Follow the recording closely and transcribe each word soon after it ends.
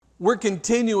We're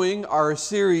continuing our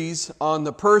series on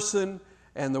the person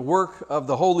and the work of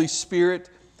the Holy Spirit.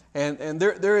 And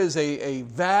there is a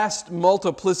vast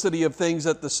multiplicity of things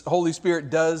that the Holy Spirit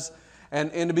does.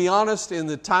 And to be honest, in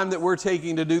the time that we're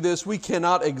taking to do this, we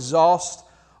cannot exhaust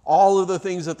all of the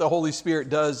things that the Holy Spirit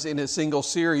does in a single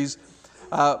series.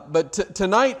 But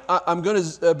tonight, I'm going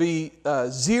to be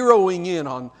zeroing in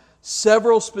on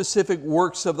several specific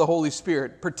works of the Holy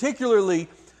Spirit, particularly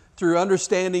through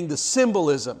understanding the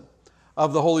symbolism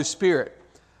of the Holy Spirit.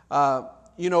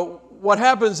 What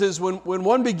happens is when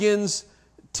one begins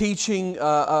teaching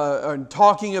and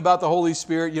talking about the Holy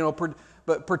Spirit,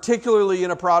 but particularly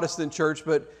in a Protestant church,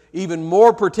 but even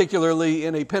more particularly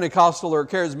in a Pentecostal or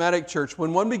charismatic church,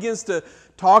 when one begins to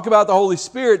talk about the Holy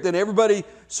Spirit, then everybody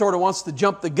sort of wants to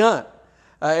jump the gun.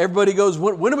 Everybody goes,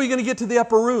 when are we going to get to the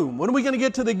upper room? When are we going to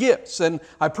get to the gifts? And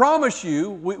I promise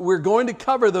you, we're going to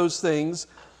cover those things.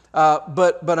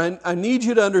 But I need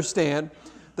you to understand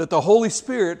that the Holy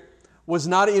Spirit was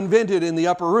not invented in the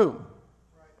upper room.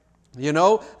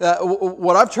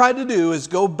 What I've tried to do is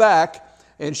go back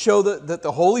and show that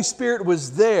the Holy Spirit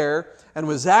was there and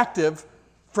was active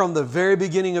from the very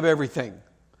beginning of everything.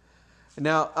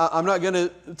 Now, I'm not going to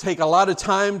take a lot of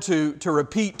time to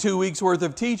repeat 2 weeks worth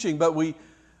of teaching, but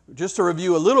just to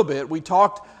review a little bit, we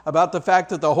talked about the fact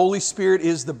that the Holy Spirit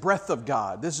is the breath of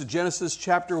God. This is Genesis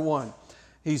chapter 1.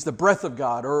 He's the breath of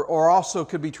God, or also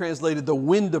could be translated the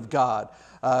wind of God.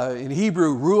 In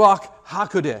Hebrew, Ruach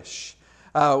HaKodesh,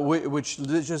 which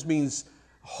just means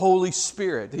Holy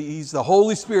Spirit. He's the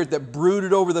Holy Spirit that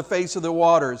brooded over the face of the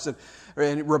waters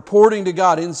and reporting to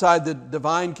God inside the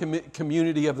divine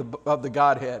community of the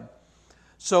Godhead.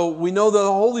 So we know that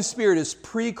the Holy Spirit is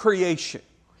pre-creation.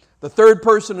 The third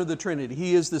person of the Trinity.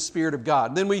 He is the Spirit of God.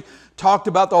 And then we talked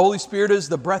about the Holy Spirit as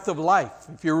the breath of life.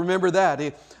 If you remember that,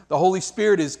 the Holy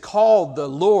Spirit is called the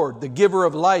Lord, the giver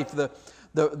of life.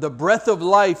 The breath of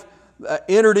life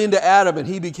entered into Adam and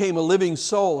he became a living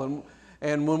soul.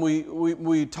 And when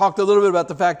we talked a little bit about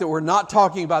the fact that we're not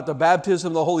talking about the baptism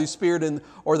of the Holy Spirit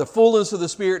or the fullness of the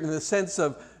Spirit in the sense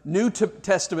of New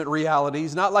Testament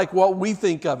realities, not like what we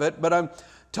think of it, but I'm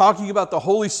talking about the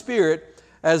Holy Spirit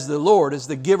as the Lord, as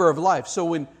the giver of life. So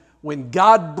when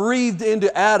God breathed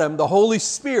into Adam, the Holy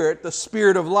Spirit, the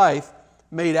Spirit of life,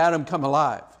 made Adam come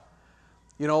alive.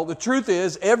 The truth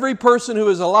is, every person who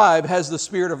is alive has the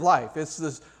Spirit of life. It's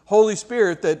the Holy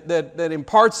Spirit that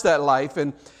imparts that life.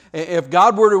 And if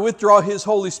God were to withdraw His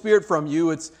Holy Spirit from you,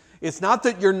 it's not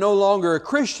that you're no longer a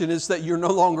Christian, it's that you're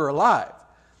no longer alive.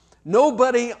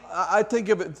 Nobody, I think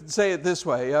of it, say it this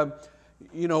way,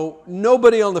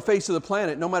 nobody on the face of the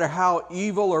planet, no matter how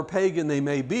evil or pagan they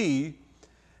may be,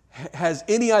 has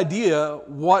any idea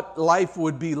what life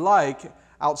would be like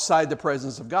outside the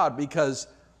presence of God, because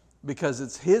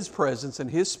it's His presence and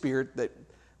His Spirit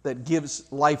that gives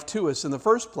life to us in the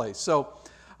first place. So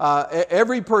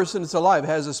every person that's alive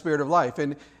has a spirit of life,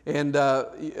 and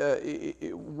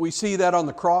we see that on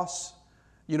the cross.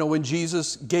 When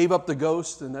Jesus gave up the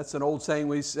ghost, and that's an old saying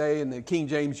we say, and the King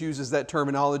James uses that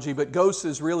terminology, but ghost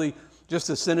is really just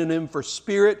a synonym for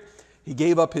spirit. He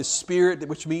gave up His spirit,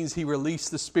 which means He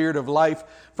released the spirit of life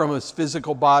from His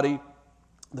physical body.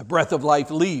 The breath of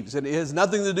life leaves, and it has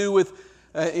nothing to do with,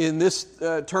 in this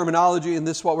terminology, and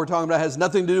this what we're talking about, has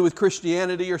nothing to do with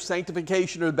Christianity or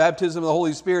sanctification or the baptism of the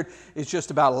Holy Spirit. It's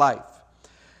just about life.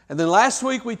 And then last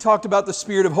week we talked about the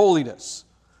Spirit of holiness.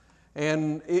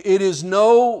 And it is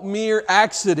no mere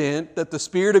accident that the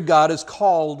Spirit of God is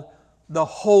called the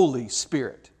Holy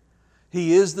Spirit.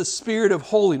 He is the Spirit of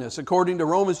holiness. According to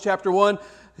Romans chapter 1,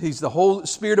 He's the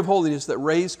Spirit of holiness that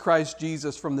raised Christ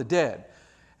Jesus from the dead.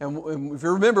 And if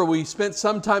you remember, we spent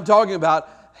some time talking about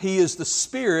He is the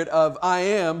Spirit of I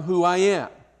am who I am.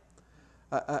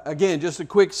 Again, just a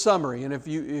quick summary. And if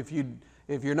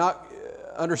you're not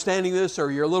understanding this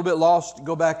or you're a little bit lost,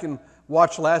 go back and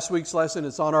watch last week's lesson.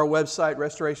 It's on our website,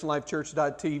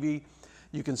 restorationlifechurch.tv.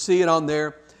 You can see it on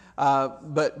there.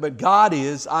 But God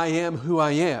is I am who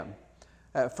I am.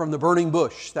 From the burning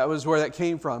bush. That was where that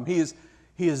came from. He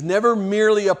is never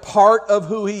merely a part of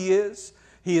who He is.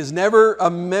 He is never a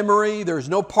memory. There's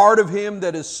no part of Him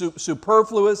that is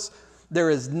superfluous. There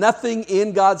is nothing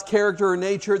in God's character or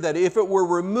nature that if it were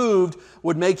removed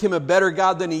would make Him a better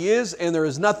God than He is. And there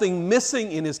is nothing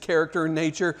missing in His character and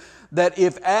nature that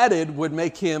if added would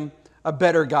make Him a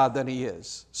better God than He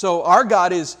is. So our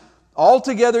God is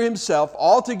altogether Himself,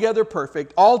 altogether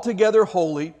perfect, altogether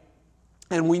holy.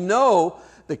 And we know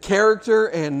the character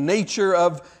and nature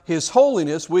of His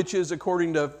holiness, which is,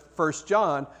 according to 1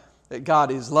 John, that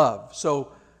God is love.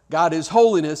 So God is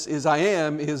holiness, is I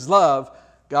am, is love.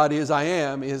 God is I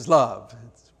am, is love.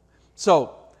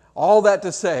 So all that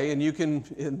to say,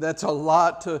 and that's a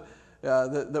lot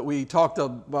that we talked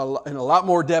about in a lot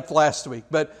more depth last week.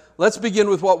 But let's begin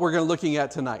with what we're going to be looking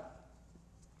at tonight.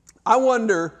 I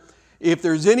wonder if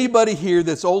there's anybody here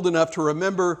that's old enough to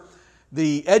remember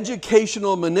the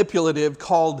educational manipulative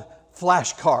called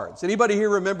flashcards. Anybody here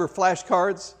remember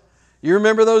flashcards? You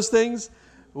remember those things?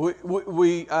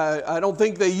 I don't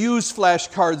think they use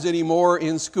flashcards anymore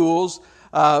in schools.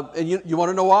 And you want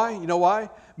to know why? You know why?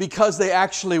 Because they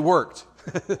actually worked.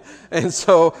 And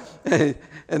so, and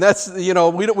that's, we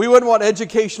wouldn't want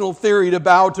educational theory to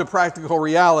bow to practical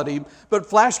reality, but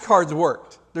flashcards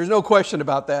worked. There's no question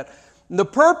about that. And the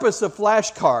purpose of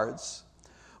flashcards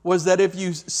was that if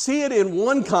you see it in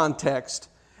one context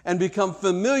and become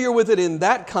familiar with it in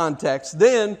that context,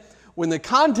 then when the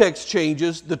context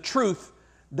changes, the truth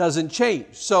doesn't change.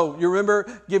 So you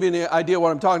remember, give you an idea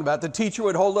what I'm talking about. The teacher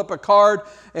would hold up a card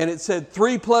and it said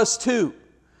 3 plus 2.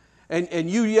 And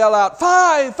you yell out,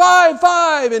 5, 5,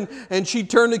 5. And she'd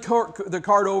turn the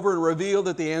card over and reveal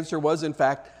that the answer was, in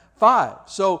fact, 5.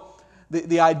 So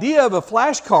the idea of a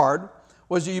flashcard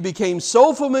was that you became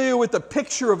so familiar with the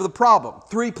picture of the problem,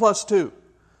 3 plus 2,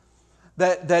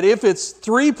 that if it's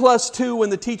 3 plus 2 when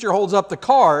the teacher holds up the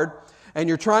card, and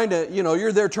you're trying to,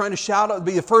 you're there trying to shout out,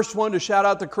 be the first one to shout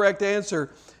out the correct answer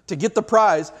to get the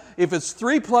prize. If it's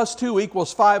 3 plus 2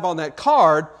 equals 5 on that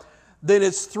card, then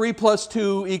it's 3 plus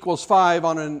 2 equals 5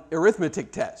 on an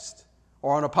arithmetic test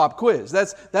or on a pop quiz.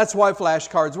 That's why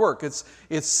flashcards work. It's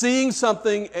seeing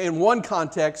something in one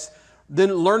context,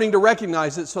 then learning to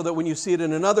recognize it so that when you see it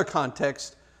in another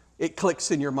context, it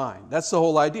clicks in your mind. That's the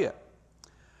whole idea.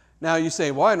 Now you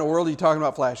say, why in the world are you talking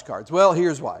about flashcards? Well,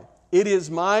 here's why. It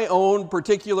is my own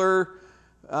particular,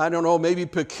 maybe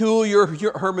peculiar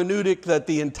hermeneutic that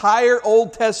the entire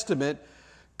Old Testament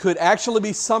could actually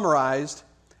be summarized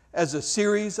as a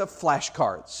series of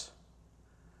flashcards.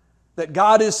 That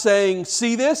God is saying,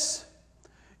 see this?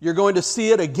 You're going to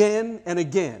see it again and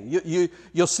again.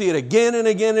 You'll see it again and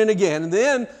again and again. And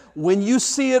then when you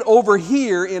see it over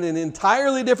here in an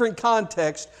entirely different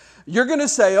context, you're going to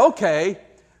say, okay,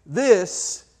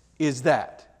 this is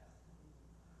that.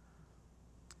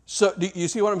 So do you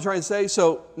see what I'm trying to say?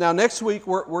 So now next week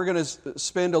we're going to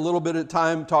spend a little bit of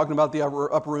time talking about the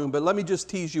upper room, but let me just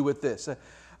tease you with this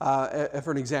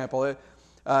for an example.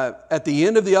 At the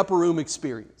end of the upper room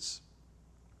experience,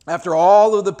 after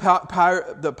all of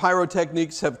the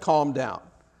pyrotechnics have calmed down,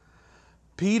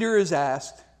 Peter is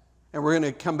asked, and we're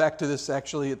going to come back to this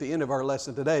actually at the end of our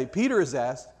lesson today. Peter is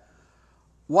asked,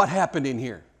 what happened in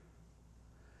here?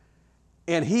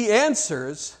 And he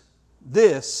answers,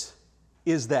 this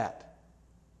is that.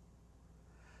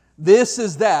 This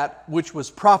is that which was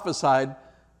prophesied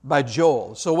by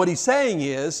Joel. So what he's saying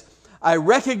is, I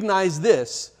recognize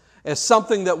this as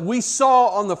something that we saw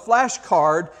on the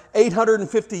flashcard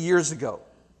 850 years ago.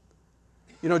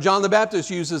 John the Baptist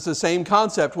uses the same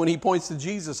concept when he points to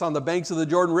Jesus on the banks of the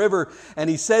Jordan River, and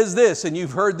he says this, and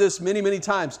you've heard this many, many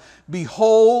times,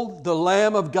 behold the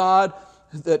Lamb of God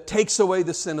that takes away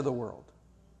the sin of the world.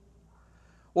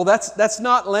 Well, that's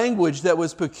not language that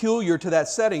was peculiar to that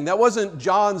setting. That wasn't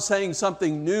John saying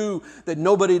something new that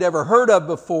nobody had ever heard of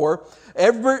before.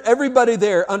 Everybody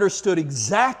there understood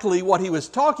exactly what he was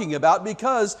talking about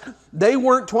because they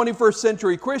weren't 21st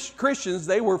century Christians,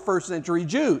 they were first century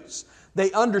Jews.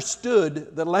 They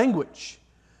understood the language.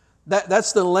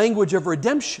 That's the language of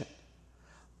redemption.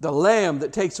 The Lamb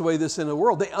that takes away the sin of the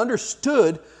world. They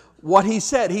understood what he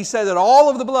said. He said that all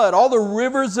of the blood, all the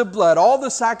rivers of blood, all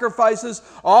the sacrifices,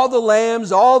 all the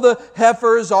lambs, all the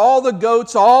heifers, all the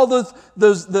goats, all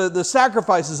the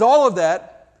sacrifices, all of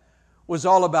that was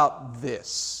all about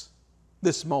this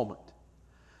moment.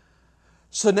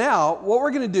 So now, what we're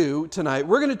going to do tonight,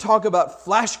 we're going to talk about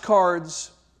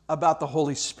flashcards about the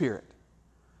Holy Spirit.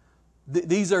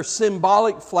 These are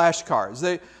symbolic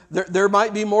flashcards. There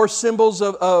might be more symbols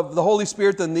of the Holy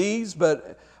Spirit than these,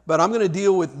 but I'm going to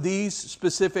deal with these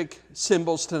specific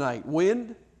symbols tonight.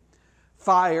 Wind,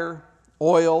 fire,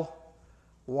 oil,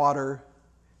 water,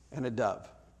 and a dove.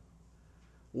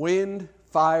 Wind,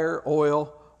 fire,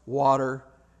 oil, water,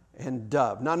 and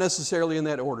dove. Not necessarily in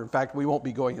that order. In fact, we won't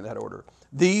be going in that order.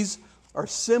 These are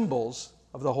symbols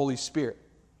of the Holy Spirit.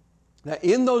 Now,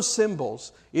 in those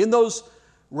symbols, in those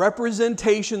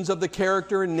representations of the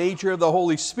character and nature of the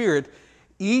Holy Spirit,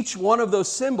 each one of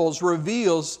those symbols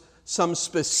reveals some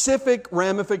specific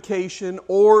ramification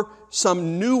or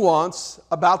some nuance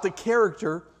about the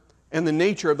character and the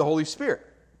nature of the Holy Spirit.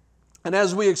 And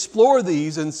as we explore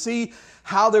these and see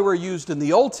how they were used in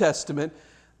the Old Testament,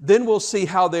 then we'll see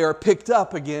how they are picked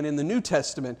up again in the New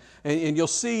Testament. And you'll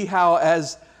see how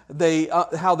as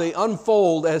how they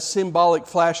unfold as symbolic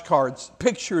flashcards,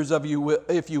 pictures of you,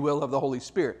 if you will, of the Holy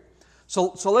Spirit.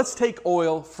 So let's take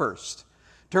oil first.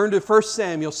 Turn to 1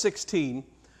 Samuel 16,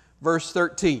 verse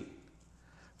 13.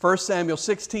 1 Samuel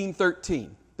 16,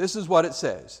 13. This is what it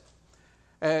says.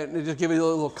 And to give you a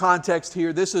little context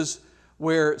here, this is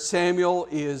where Samuel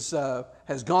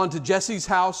has gone to Jesse's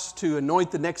house to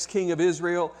anoint the next king of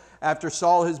Israel after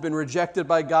Saul has been rejected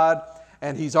by God.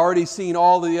 And he's already seen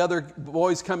all the other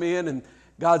boys come in, and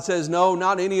God says, no,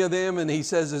 not any of them. And he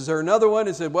says, is there another one?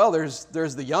 He said, well, there's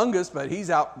the youngest, but he's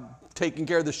out taking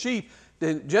care of the sheep.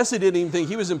 Then Jesse didn't even think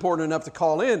he was important enough to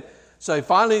call in. So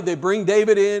finally they bring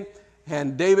David in,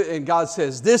 and God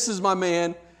says, this is my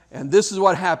man, and this is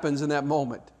what happens in that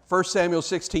moment. 1 Samuel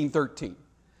 16, 13.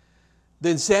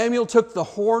 Then Samuel took the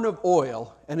horn of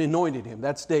oil and anointed him,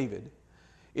 that's David,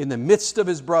 in the midst of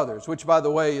his brothers, which, by the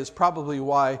way, is probably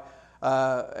why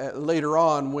later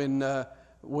on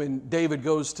when David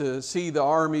goes to see the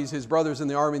armies, his brothers in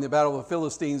the army in the battle of the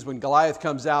Philistines, when Goliath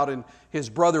comes out and his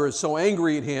brother is so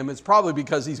angry at him, it's probably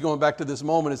because he's going back to this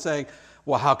moment and saying,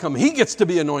 well, how come he gets to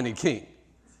be anointed king?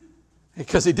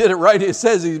 Because he did it right. It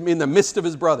says he's in the midst of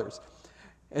his brothers.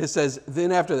 And it says,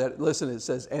 then after that, listen, it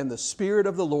says, and the Spirit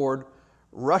of the Lord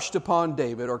rushed upon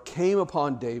David, or came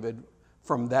upon David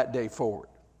from that day forward.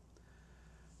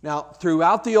 Now,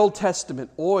 throughout the Old Testament,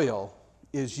 oil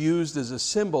is used as a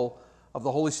symbol of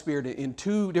the Holy Spirit in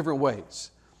two different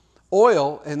ways.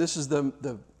 Oil, and this is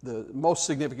the most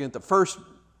significant, the first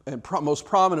and most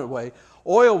prominent way,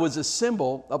 oil was a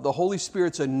symbol of the Holy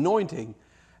Spirit's anointing,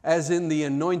 as in the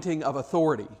anointing of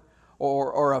authority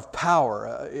or of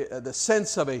power, the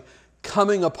sense of a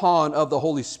coming upon of the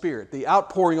Holy Spirit, the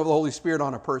outpouring of the Holy Spirit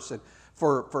on a person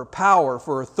for power,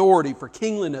 for authority, for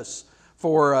kingliness,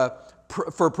 for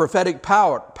prophetic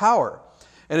power.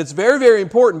 And it's very, very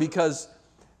important because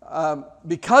of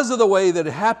the way that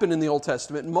it happened in the Old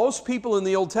Testament. Most people in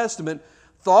the Old Testament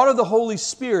thought of the Holy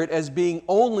Spirit as being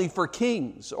only for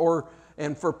kings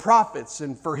and for prophets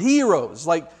and for heroes.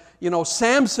 Like,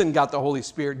 Samson got the Holy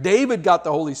Spirit, David got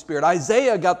the Holy Spirit,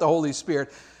 Isaiah got the Holy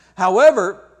Spirit.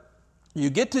 However, you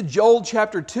get to Joel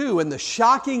chapter 2, and the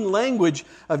shocking language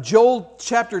of Joel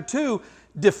chapter 2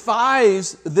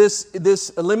 defies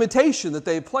this limitation that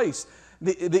they placed.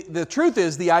 The truth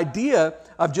is, the idea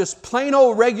of just plain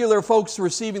old regular folks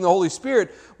receiving the Holy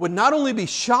Spirit would not only be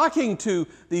shocking to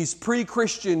these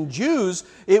pre-Christian Jews,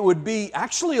 it would be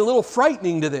actually a little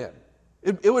frightening to them.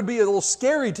 It would be a little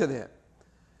scary to them.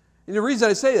 And the reason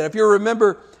I say that, if you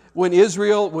remember when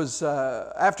Israel was,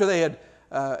 after they had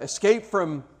escaped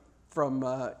from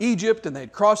Egypt, and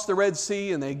they'd crossed the Red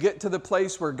Sea, and they get to the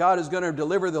place where God is going to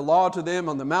deliver the law to them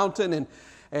on the mountain.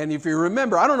 And if you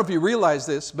remember, I don't know if you realize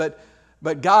this, but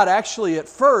God actually at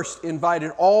first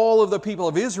invited all of the people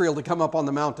of Israel to come up on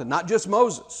the mountain, not just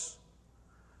Moses.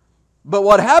 But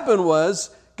what happened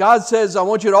was, God says, I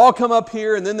want you to all come up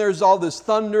here, and then there's all this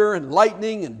thunder and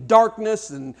lightning and darkness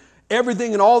and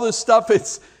everything and all this stuff.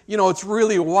 It's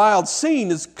really a wild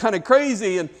scene. It's kind of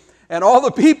crazy. And all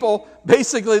the people,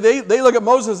 basically, they look at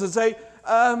Moses and say,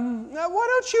 why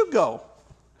don't you go?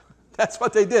 That's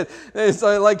what they did. It's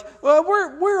like, well,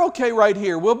 we're okay right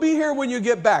here. We'll be here when you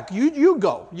get back. You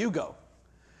go.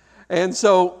 And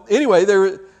so, anyway,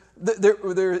 there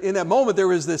in that moment, there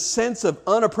was this sense of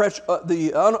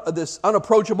this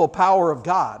unapproachable power of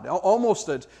God, almost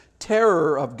a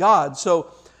terror of God.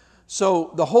 So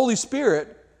the Holy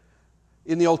Spirit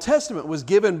in the Old Testament was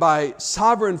given by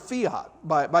sovereign fiat,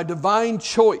 by divine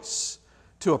choice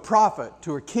to a prophet,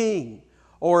 to a king.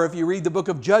 Or if you read the book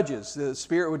of Judges, the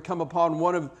Spirit would come upon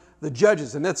one of the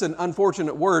judges. And that's an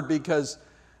unfortunate word because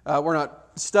we're not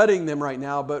studying them right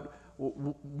now, but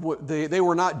they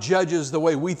were not judges the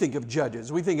way we think of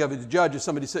judges. We think of a judge as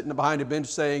somebody sitting behind a bench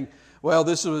saying, well,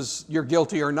 you're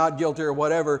guilty or not guilty or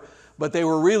whatever. But they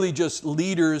were really just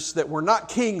leaders that were not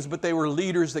kings, but they were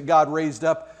leaders that God raised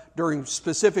up during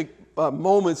specific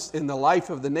moments in the life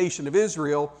of the nation of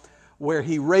Israel, where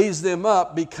He raised them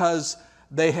up because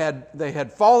they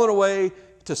had fallen away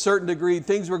to a certain degree.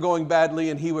 Things were going badly,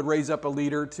 and He would raise up a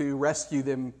leader to rescue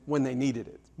them when they needed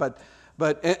it.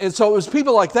 And so it was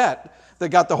people like that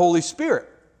got the Holy Spirit.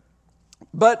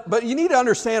 But you need to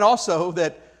understand also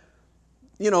that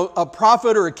a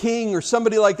prophet or a king or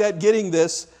somebody like that getting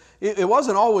this, it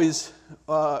wasn't always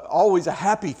a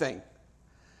happy thing.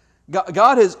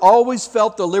 God has always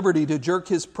felt the liberty to jerk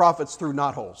His prophets through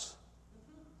knotholes.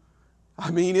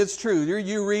 I mean, it's true.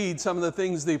 You read some of the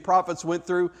things the prophets went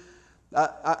through.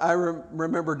 I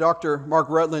remember Dr. Mark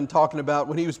Rutland talking about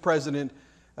when he was president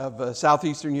of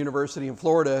Southeastern University in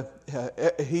Florida.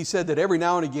 He said that every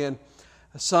now and again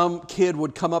some kid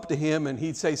would come up to him and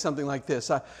he'd say something like this.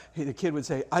 The kid would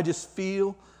say, I just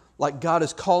feel like God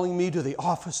is calling me to the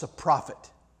office of prophet.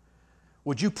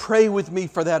 Would you pray with me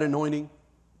for that anointing?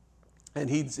 And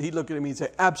he'd look at me and say,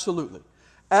 absolutely,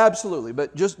 absolutely.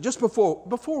 But just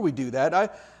before we do that,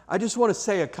 I just want to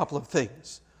say a couple of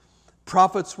things.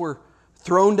 Prophets were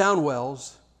thrown down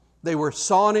wells. They were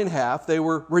sawn in half. They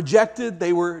were rejected.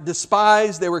 They were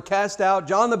despised. They were cast out.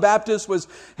 John the Baptist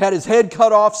had his head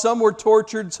cut off. Some were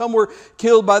tortured. Some were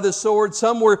killed by the sword.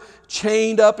 Some were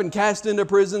chained up and cast into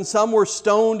prison. Some were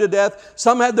stoned to death.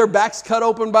 Some had their backs cut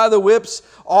open by the whips.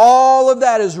 All of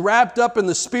that is wrapped up in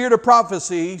the spirit of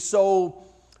prophecy. So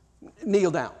kneel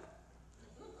down.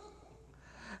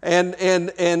 And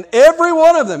every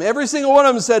one of them, every single one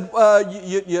of them said,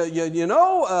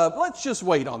 let's just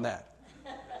wait on that.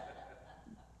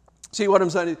 See what I'm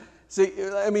saying?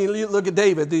 You look at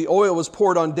David. The oil was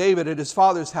poured on David at his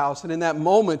father's house. And in that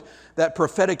moment, that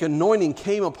prophetic anointing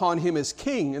came upon him as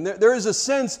king. And there is a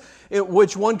sense in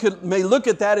which one may look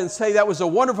at that and say that was a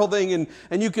wonderful thing.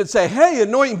 And you could say, hey,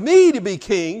 anoint me to be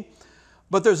king.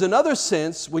 But there's another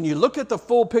sense when you look at the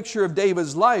full picture of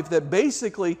David's life that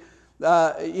basically,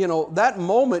 that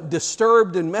moment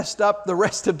disturbed and messed up the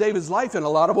rest of David's life in a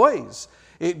lot of ways.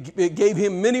 It gave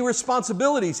him many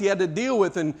responsibilities he had to deal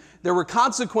with, and there were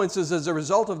consequences as a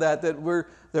result of that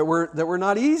were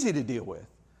not easy to deal with.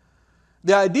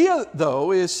 The idea,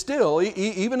 though, is still,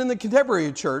 even in the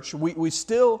contemporary church, we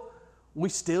still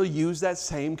use that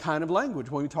same kind of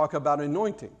language when we talk about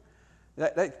anointing.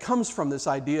 That comes from this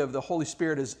idea of the Holy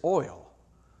Spirit as oil.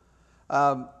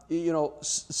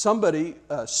 Somebody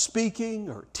speaking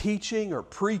or teaching or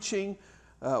preaching,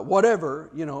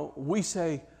 whatever, we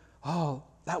say, oh,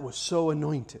 that was so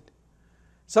anointed.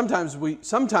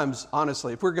 Sometimes,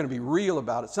 honestly, if we're going to be real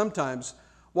about it, sometimes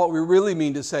what we really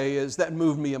mean to say is that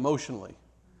moved me emotionally.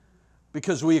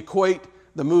 Because we equate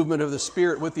the movement of the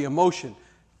Spirit with the emotion.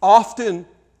 Often,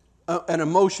 an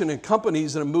emotion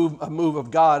accompanies a move of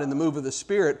God and the move of the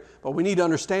Spirit, but we need to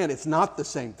understand it's not the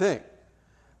same thing.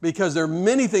 Because there are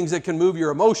many things that can move your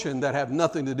emotion that have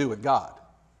nothing to do with God.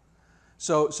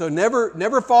 So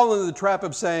never fall into the trap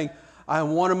of saying, I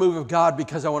want a move of God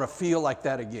because I want to feel like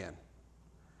that again.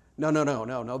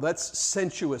 No. That's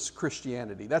sensuous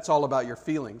Christianity. That's all about your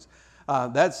feelings.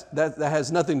 That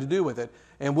has nothing to do with it.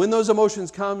 And when those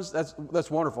emotions comes, that's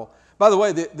wonderful. By the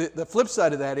way, the flip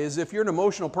side of that is if you're an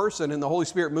emotional person and the Holy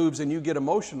Spirit moves and you get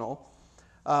emotional,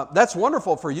 that's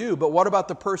wonderful for you. But what about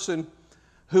the person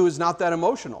who is not that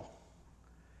emotional?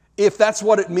 If that's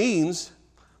what it means,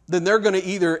 then they're going to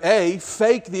either A,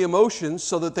 fake the emotions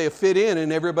so that they fit in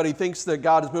and everybody thinks that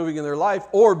God is moving in their life,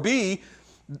 or B,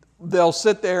 they'll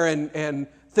sit there and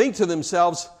think to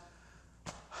themselves,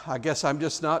 I guess I'm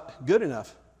just not good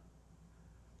enough.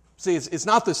 See, it's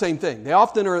not the same thing. They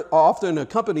often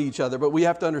accompany each other, but we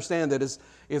have to understand that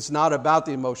it's not about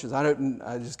the emotions.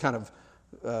 I just kind of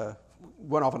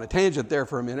went off on a tangent there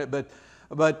for a minute, but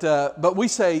we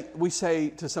say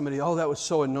to somebody, oh, that was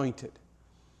so anointed.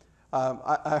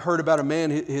 I heard about a man,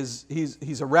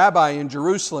 he's a rabbi in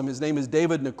Jerusalem. His name is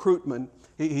David Nakrutman.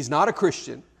 He's not a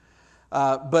Christian,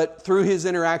 but through his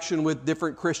interaction with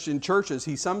different Christian churches,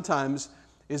 he sometimes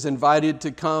is invited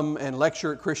to come and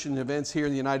lecture at Christian events here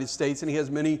in the United States, and he has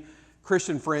many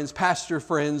Christian friends, pastor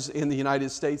friends in the United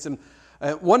States. And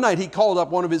one night he called up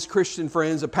one of his Christian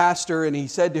friends, a pastor, and he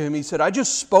said to him, I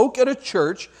just spoke at a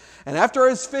church, and after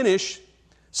I was finished,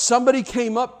 somebody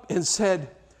came up and said,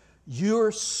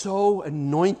 you're so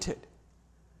anointed.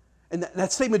 And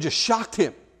that statement just shocked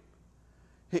him.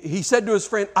 He said to his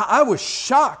friend, I was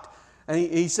shocked. And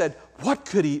he said, what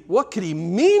could he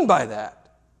mean by that?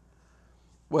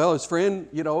 Well, his friend,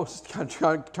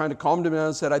 trying to calm him down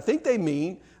and said, I think they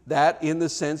mean that in the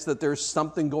sense that there's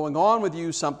something going on with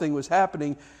you, something was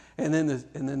happening. And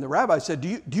then the rabbi said,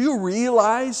 do you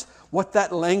realize what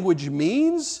that language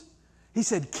means? He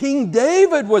said, King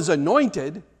David was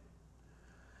anointed.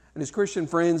 And his Christian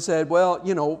friend said, well,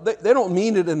 they don't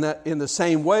mean it in the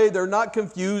same way. They're not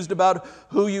confused about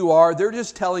who you are. They're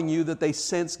just telling you that they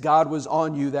sense God was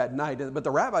on you that night. But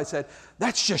the rabbi said,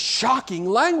 that's just shocking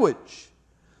language.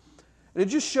 And it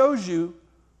just shows you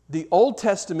the Old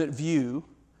Testament view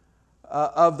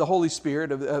of the Holy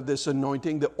Spirit, of this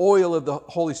anointing, the oil of the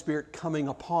Holy Spirit coming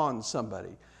upon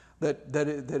somebody. That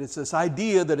it's this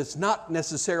idea that it's not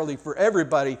necessarily for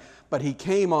everybody, but He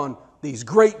came on these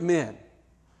great men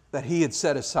that He had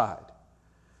set aside.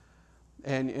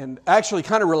 And actually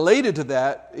kind of related to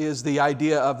that is the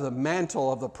idea of the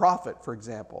mantle of the prophet, for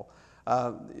example.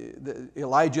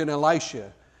 Elijah and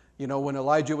Elisha. When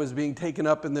Elijah was being taken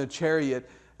up in the chariot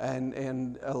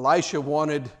and Elisha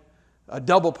wanted a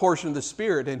double portion of the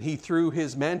Spirit, and he threw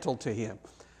his mantle to him.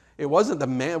 It wasn't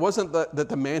that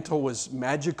the mantle was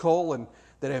magical and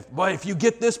that if you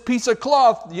get this piece of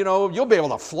cloth, you'll be able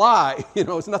to fly.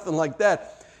 It's nothing like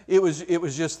that. It was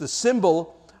just the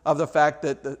symbol of the fact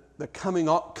that the coming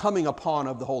upon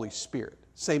of the Holy Spirit.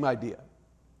 Same idea.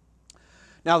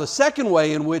 Now, the second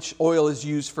way in which oil is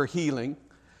used for healing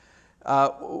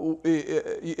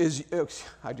is,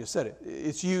 I just said it,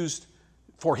 it's used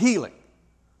for healing.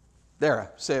 There, I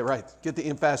say it right. Get the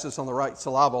emphasis on the right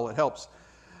syllable, it helps.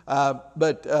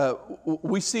 But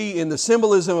we see in the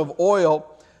symbolism of oil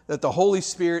that the Holy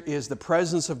Spirit is the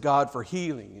presence of God for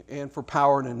healing and for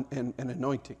power and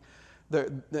anointing.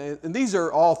 And these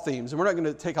are all themes, and we're not going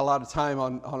to take a lot of time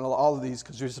on all of these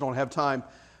because we just don't have time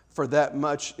for that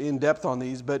much in depth on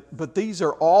these. But these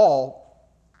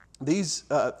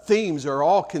themes are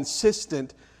all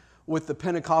consistent with the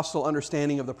Pentecostal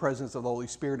understanding of the presence of the Holy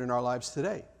Spirit in our lives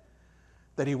today.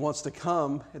 That He wants to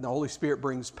come, and the Holy Spirit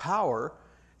brings power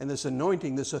and this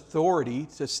anointing, this authority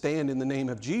to stand in the name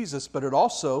of Jesus, but it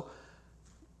also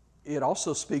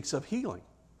speaks of healing.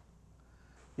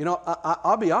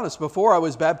 I'll be honest, before I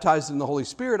was baptized in the Holy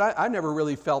Spirit, I never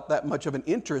really felt that much of an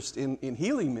interest in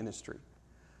healing ministry.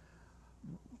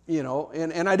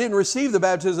 And I didn't receive the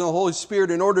baptism of the Holy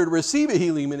Spirit in order to receive a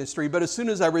healing ministry, but as soon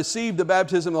as I received the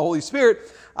baptism of the Holy Spirit,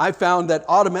 I found that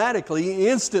automatically,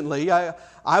 instantly,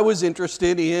 I was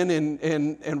interested in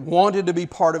and wanted to be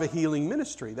part of a healing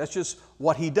ministry. That's just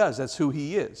what He does. That's who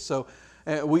He is. So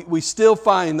we still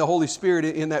find the Holy Spirit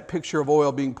in that picture of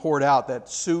oil being poured out, that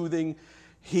soothing,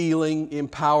 healing,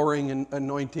 empowering, and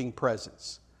anointing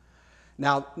presence.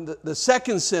 Now, the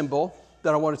second symbol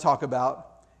that I want to talk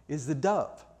about is the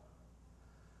dove.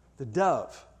 The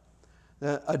dove.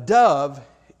 A dove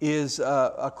is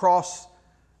across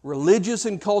religious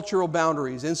and cultural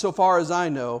boundaries, insofar as I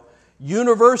know,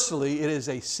 universally it is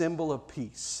a symbol of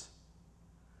peace.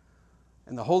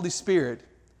 And the Holy Spirit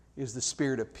is the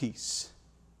Spirit of peace.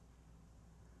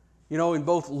 In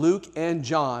both Luke and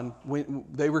John, when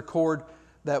they record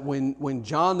that when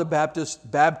John the Baptist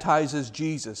baptizes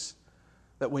Jesus,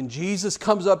 that when Jesus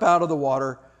comes up out of the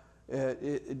water,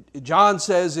 John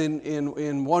says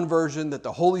in one version that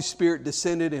the Holy Spirit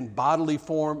descended in the bodily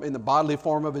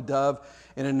form of a dove.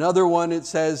 In another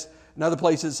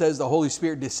place it says the Holy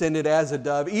Spirit descended as a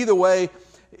dove. Either way,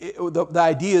 the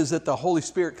idea is that the Holy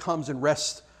Spirit comes and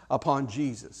rests upon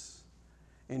Jesus.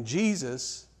 And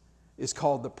Jesus is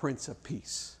called the Prince of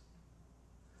Peace.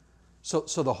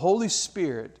 So the Holy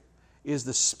Spirit is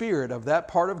the Spirit of that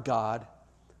part of God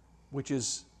which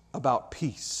is about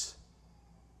peace.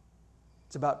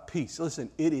 It's about peace. Listen,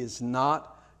 it is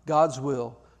not God's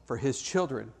will for His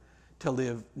children to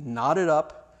live knotted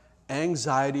up,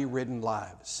 anxiety-ridden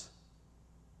lives.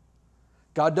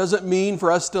 God doesn't mean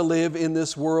for us to live in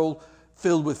this world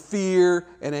filled with fear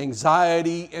and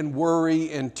anxiety and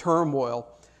worry and turmoil.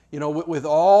 With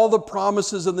all the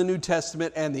promises of the New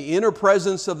Testament and the inner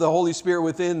presence of the Holy Spirit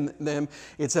within them,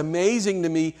 it's amazing to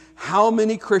me how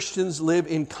many Christians live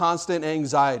in constant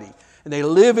anxiety. And they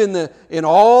live in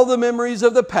all the memories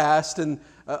of the past and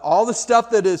all the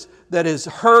stuff that has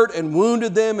hurt and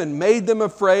wounded them and made them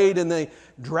afraid, and they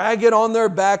drag it on their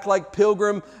back like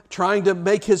Pilgrim trying to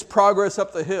make his progress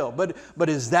up the hill. But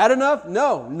is that enough?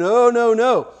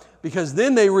 No. Because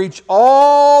then they reach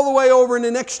all the way over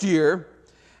into next year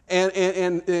and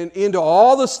into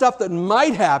all the stuff that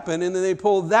might happen, and then they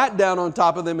pull that down on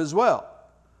top of them as well.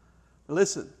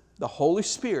 Listen, the Holy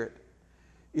Spirit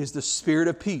is the Spirit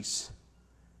of peace,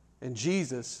 and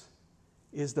Jesus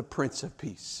is the Prince of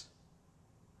Peace.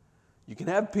 You can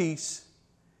have peace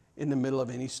in the middle of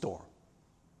any storm.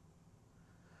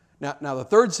 Now the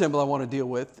third symbol I want to deal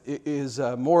with is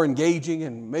more engaging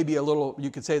and maybe a little, you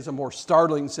could say it's a more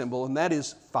startling symbol, and that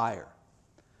is fire.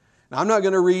 Now, I'm not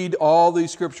going to read all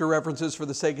these scripture references for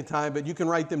the sake of time, but you can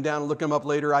write them down and look them up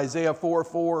later. Isaiah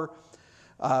 4:4,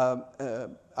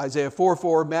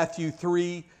 Matthew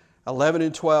 3:11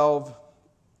 and 12.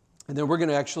 And then we're going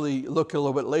to actually look a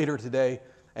little bit later today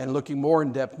and looking more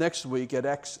in depth next week at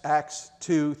Acts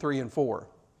 2, 3, and 4.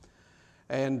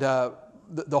 And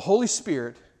the Holy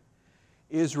Spirit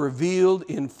is revealed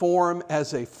in form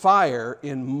as a fire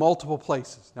in multiple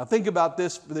places. Now think about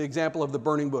this, the example of the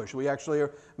burning bush. We actually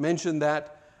mentioned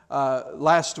that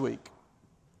last week.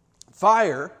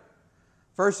 Fire,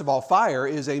 first of all, fire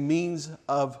is a means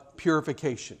of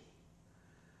purification.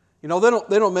 They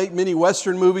don't make many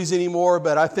Western movies anymore,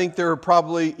 but I think they're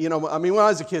probably, when I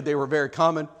was a kid, they were very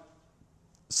common.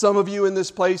 Some of you in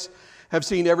this place have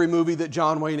seen every movie that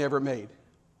John Wayne ever made.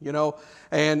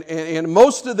 And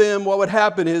most of them, what would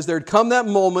happen is there'd come that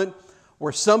moment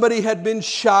where somebody had been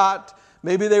shot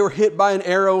Maybe they were hit by an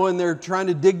arrow and they're trying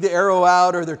to dig the arrow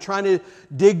out, or they're trying to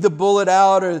dig the bullet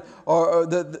out, or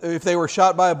if they were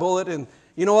shot by a bullet. And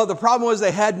you know what? The problem was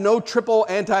they had no triple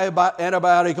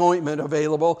antibiotic ointment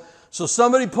available. So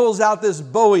somebody pulls out this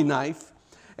Bowie knife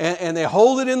and they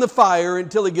hold it in the fire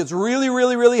until it gets really,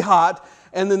 really, really hot.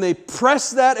 And then they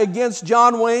press that against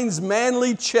John Wayne's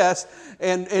manly chest.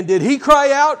 And did he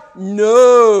cry out?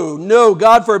 No,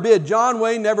 God forbid. John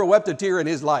Wayne never wept a tear in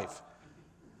his life.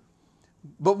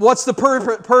 But what's the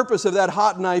purpose of that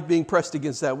hot knife being pressed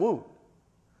against that wound?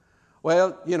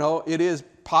 Well, you know, it is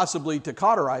possibly to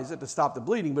cauterize it, to stop the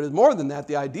bleeding. But it's more than that.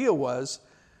 The idea was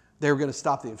they were going to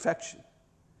stop the infection.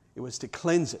 It was to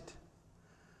cleanse it.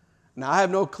 Now, I have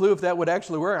no clue if that would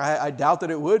actually work. I doubt that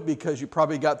it would, because you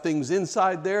probably got things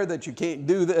inside there that you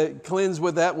can't cleanse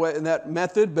with that way, in that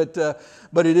method.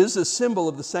 But it is a symbol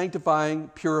of the sanctifying,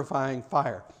 purifying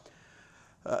fire.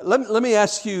 Let me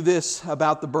ask you this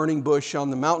about the burning bush on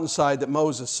the mountainside that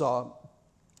Moses saw.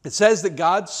 It says that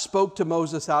God spoke to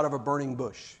Moses out of a burning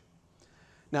bush.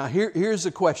 Now, here's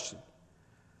the question.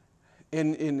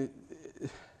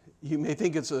 You may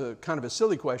think it's a kind of a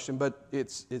silly question, but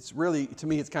it's really, to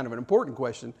me, it's kind of an important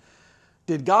question.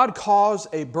 Did God cause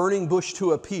a burning bush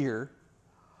to appear,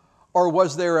 or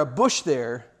was there a bush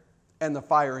there and the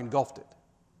fire engulfed it?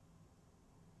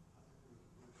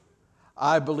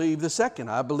 I believe the second.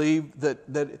 I believe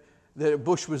that a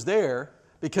bush was there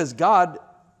because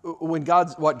what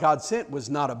God sent was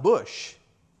not a bush.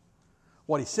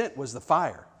 What He sent was the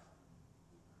fire.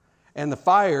 And the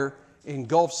fire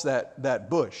engulfs that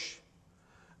bush.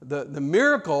 The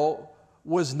miracle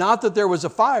was not that there was a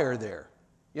fire there.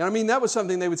 You know what I mean? That was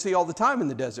something they would see all the time in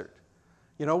the desert.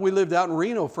 You know, we lived out in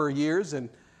Reno for years, and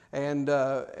in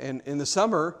the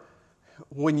summer,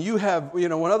 when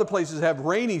when other places have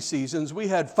rainy seasons, we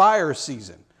had fire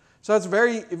season. So that's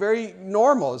very, very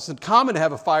normal. It's common to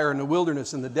have a fire in the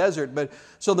wilderness, in the desert.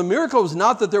 So the miracle was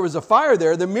not that there was a fire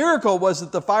there. The miracle was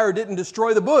that the fire didn't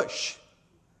destroy the bush.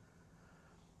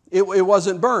 It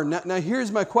wasn't burned. Now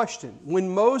here's my question. When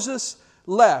Moses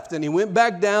left and he went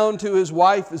back down to his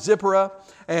wife Zipporah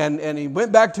and he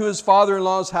went back to his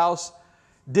father-in-law's house,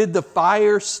 did the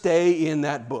fire stay in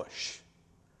that bush?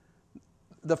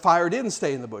 The fire didn't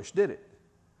stay in the bush, did it?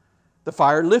 The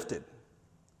fire lifted.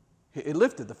 It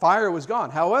lifted. The fire was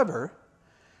gone. However,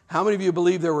 how many of you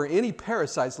believe there were any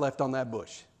parasites left on that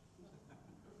bush?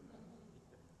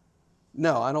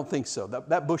 No, I don't think so.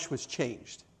 That bush was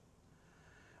changed.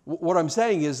 What I'm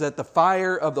saying is that the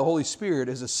fire of the Holy Spirit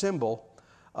is a symbol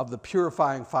of the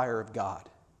purifying fire of God.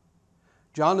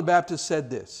 John the Baptist said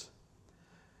this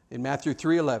in Matthew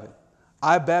 3:11,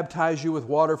 I baptize you with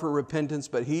water for repentance,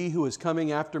 but he who is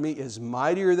coming after me is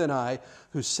mightier than I,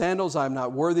 whose sandals I am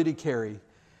not worthy to carry.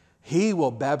 He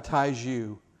will baptize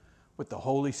you with the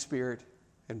Holy Spirit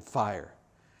and fire.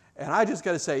 And I just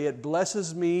got to say, it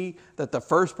blesses me that the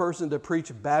first person to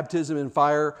preach baptism in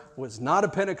fire was not a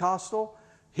Pentecostal.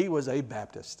 He was a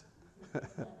Baptist.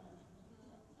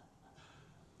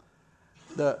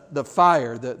 The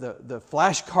fire, the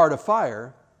flashcard of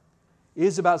fire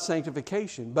is about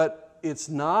sanctification, but it's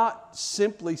not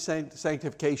simply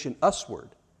sanctification usward.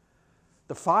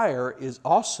 The fire is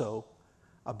also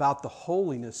about the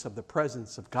holiness of the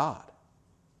presence of God.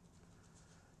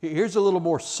 Here's a little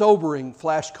more sobering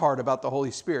flashcard about the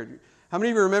Holy Spirit. How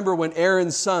many of you remember when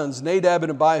Aaron's sons, Nadab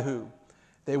and Abihu,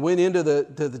 they went into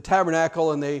the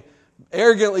tabernacle and they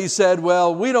arrogantly said,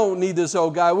 well, we don't need this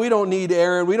old guy. We don't need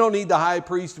Aaron. We don't need the high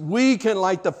priest. We can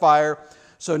light the fire.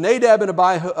 So Nadab and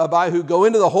Abihu go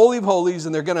into the Holy of Holies,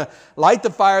 and they're going to light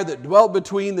the fire that dwelt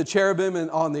between the cherubim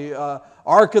and on the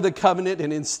Ark of the Covenant.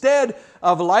 And instead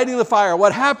of lighting the fire,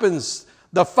 what happens?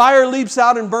 The fire leaps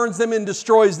out and burns them and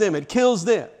destroys them. It kills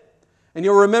them. And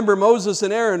you'll remember Moses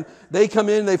and Aaron, they come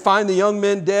in, they find the young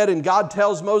men dead, and God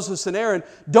tells Moses and Aaron,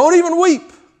 don't even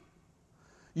weep.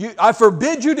 I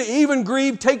forbid you to even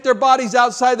grieve. Take their bodies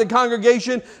outside the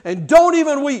congregation and don't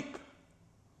even weep.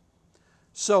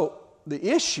 So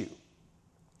the issue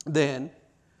then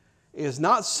is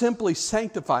not simply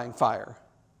sanctifying fire.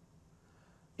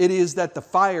 It is that the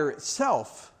fire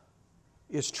itself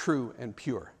is true and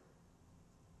pure.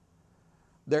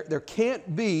 There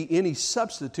can't be any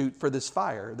substitute for this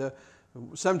fire.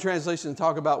 Some translations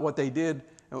talk about what they did,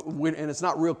 and it's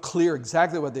not real clear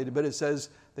exactly what they did, but it says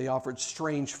they offered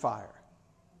strange fire.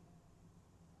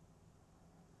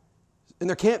 And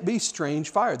there can't be strange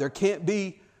fire. There can't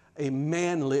be a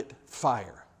man-lit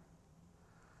fire.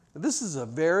 This is a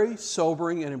very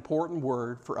sobering and important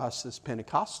word for us as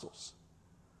Pentecostals.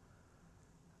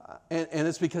 And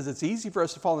it's because it's easy for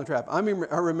us to fall in the trap. I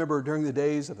remember during the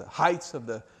days of the heights of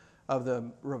the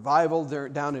the revival there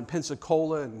down in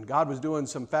Pensacola, and God was doing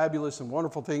some fabulous and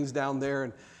wonderful things down there,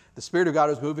 and the Spirit of God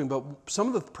was moving. But some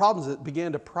of the problems that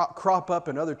began to crop up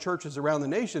in other churches around the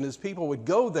nation is people would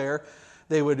go there,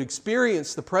 they would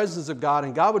experience the presence of God,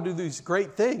 and God would do these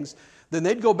great things. Then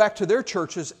they'd go back to their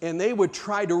churches and they would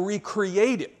try to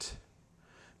recreate it,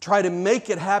 try to make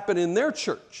it happen in their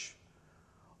church.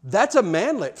 That's a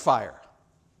man-lit fire.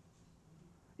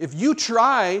 If you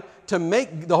try to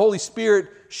make the Holy Spirit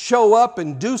show up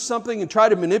and do something and try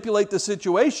to manipulate the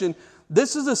situation,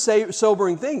 this is a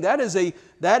sobering thing. That is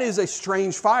a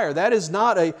strange fire. That is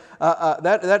not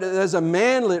that is a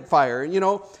man-lit fire. You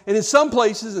know, and in some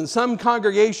places, in some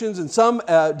congregations, in some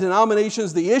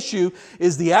denominations, the issue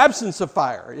is the absence of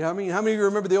fire. You know, I mean, how many of you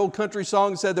remember the old country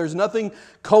song that said, "There's nothing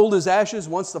cold as ashes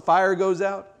once the fire goes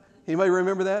out"? Anybody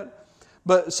remember that?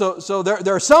 But so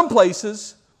there are some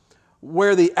places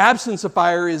where the absence of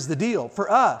fire is the deal.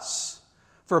 For us,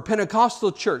 for a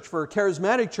Pentecostal church, for a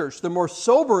charismatic church, the more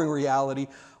sobering reality,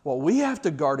 what we have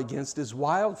to guard against is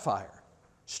wildfire,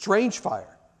 strange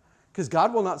fire. Because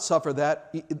God will not suffer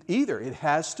that either. It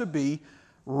has to be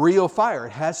real fire.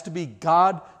 It has to be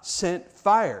God-sent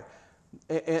fire.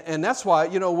 And that's why,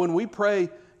 you know, when we pray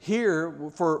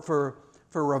here for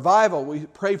revival, we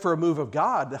pray for a move of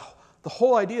God. The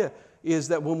whole idea is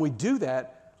that when we do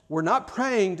that, we're not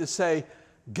praying to say,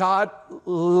 "God,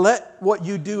 let what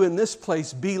you do in this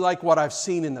place be like what I've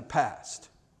seen in the past."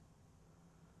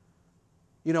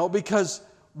 You know, because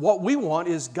what we want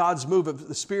is God's move of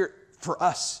the Spirit for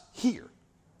us here.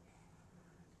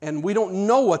 And we don't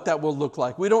know what that will look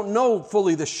like. We don't know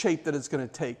fully the shape that it's going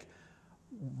to take.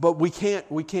 But we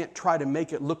can't try to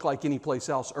make it look like any place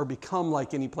else or become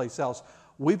like any place else.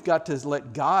 We've got to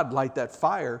let God light that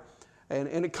fire.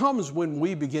 And it comes when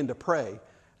we begin to pray.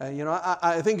 You know,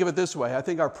 I think of it this way. I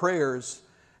think our prayers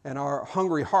and our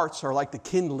hungry hearts are like the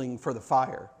kindling for the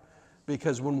fire.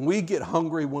 Because when we get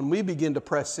hungry, when we begin to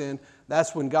press in,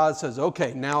 that's when God says,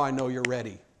 "Okay, now I know you're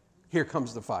ready. Here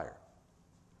comes the fire."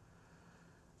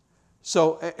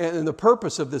 So, and the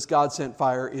purpose of this God-sent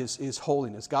fire is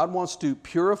holiness. God wants to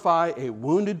purify a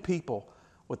wounded people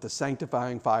with the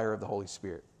sanctifying fire of the Holy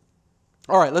Spirit.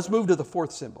 All right, let's move to the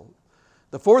fourth symbol.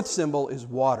 The fourth symbol is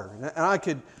water. And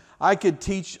I could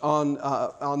teach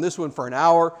on this one for an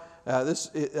hour.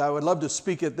 I would love to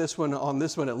speak at this one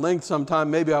at length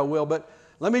sometime. Maybe I will. But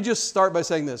let me just start by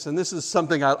saying this. And this is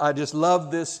something I just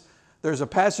love this. There's a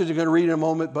passage I'm going to read in a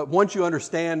moment. But once you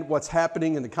understand what's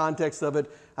happening in the context of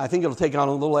it, I think it'll take on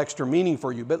a little extra meaning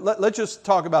for you. But let's just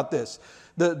talk about this.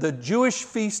 The Jewish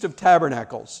Feast of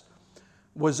Tabernacles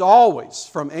was always,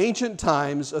 from ancient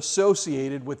times,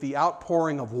 associated with the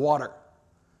outpouring of water.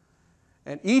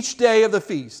 And each day of the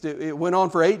feast, it went on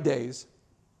for 8 days.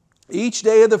 Each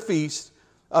day of the Feast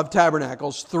of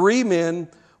Tabernacles, 3 men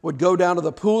would go down to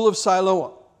the pool of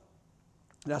Siloam.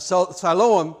 Now,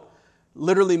 Siloam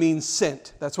literally means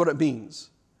sent. That's what it means.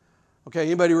 Okay,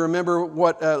 anybody remember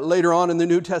what later on in the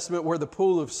New Testament where the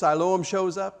pool of Siloam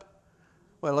shows up?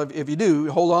 Well, if you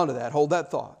do, hold on to that. Hold that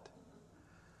thought.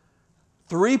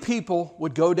 3 people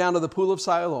would go down to the pool of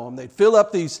Siloam. They'd fill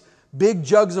up these big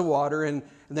jugs of water, and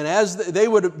then as they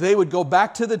would go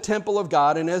back to the temple of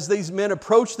God, and as these men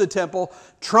approached the temple,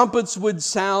 trumpets would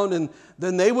sound, and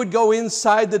then they would go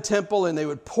inside the temple and they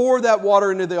would pour that water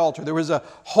into the altar. There was a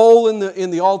hole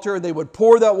in the altar, and they would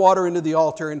pour that water into the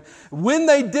altar. And when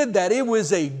they did that, it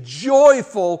was a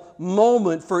joyful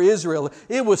moment for Israel.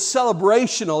 It was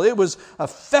celebrational. It was a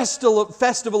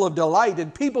festival of delight,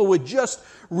 and people would just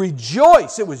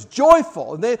rejoice. It was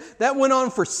joyful. And that went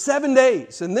on for 7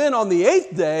 days. And then on the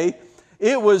 8th day,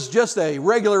 it was just a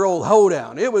regular old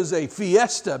hoedown. It was a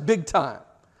fiesta, big time.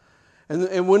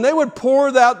 And when they would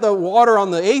pour out the water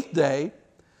on the 8th day,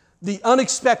 the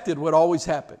unexpected would always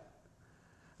happen.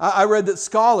 I read that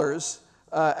scholars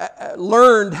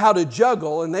learned how to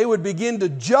juggle, and they would begin to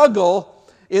juggle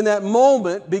in that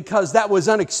moment because that was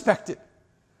unexpected.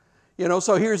 You know,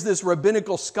 so here's this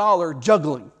rabbinical scholar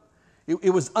juggling. It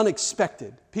was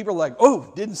unexpected. People are like,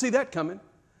 "Oh, didn't see that coming."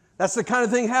 That's the kind of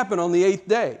thing happened on the 8th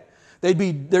day. There'd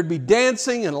be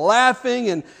dancing and laughing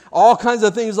and all kinds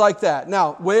of things like that.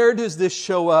 Now, where does this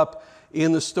show up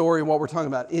in the story and what we're talking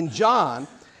about? In John,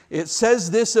 it says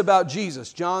this about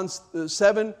Jesus. John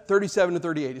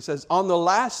 7:37-38. It says, "On the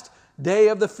last day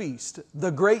of the feast, the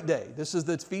great day," this is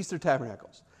the Feast of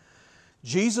Tabernacles,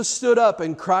 "Jesus stood up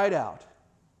and cried out,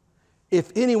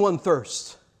 'If anyone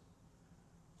thirsts,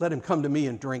 let him come to me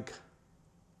and drink.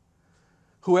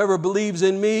 Whoever believes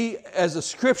in me, as the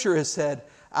Scripture has said,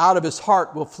 out of his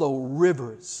heart will flow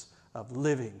rivers of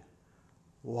living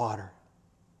water.'"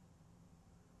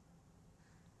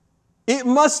 It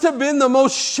must have been the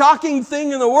most shocking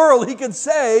thing in the world he could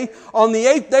say on the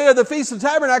 8th day of the Feast of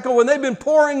Tabernacle, when they've been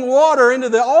pouring water into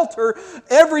the altar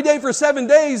every day for 7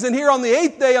 days. And here on the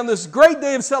 8th day, on this great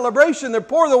day of celebration, they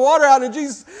pour the water out.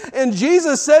 And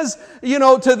Jesus says,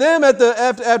 to them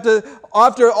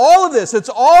after all of this, it's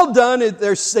all done.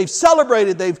 They've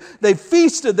celebrated, they've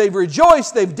feasted, they've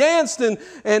rejoiced, they've danced,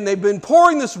 and they've been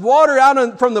pouring this water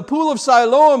out from the pool of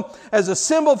Siloam as a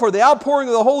symbol for the outpouring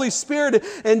of the Holy Spirit.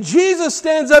 And Jesus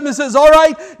stands up and says, all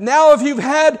right, now if you've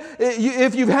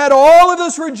had all of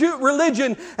this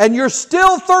religion and you're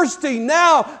still thirsty,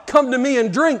 now come to me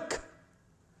and drink.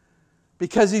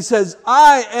 Because he says,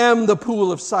 I am the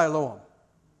pool of Siloam.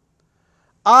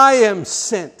 I am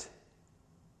sent.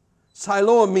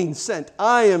 Siloam means sent.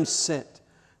 I am sent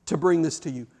to bring this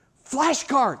to you.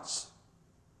 Flashcards.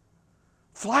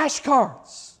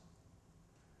 Flashcards.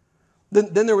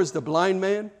 Then there was the blind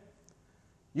man.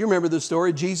 You remember the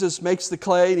story. Jesus makes the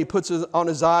clay and he puts it on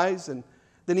his eyes, and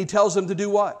then he tells him to do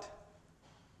what?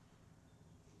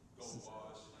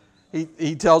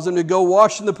 He tells him to go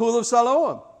wash in the pool of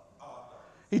Siloam.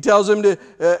 He tells him to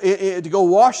go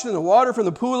wash in the water from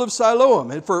the pool of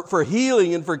Siloam, and for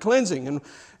healing and for cleansing. And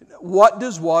what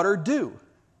does water do?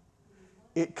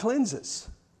 It cleanses.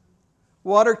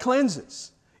 Water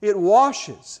cleanses. It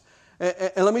washes.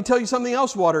 And let me tell you something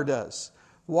else water does.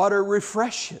 Water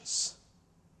refreshes.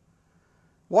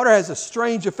 Water has a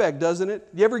strange effect, doesn't it?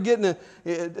 You ever get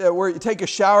where you take a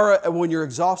shower when you're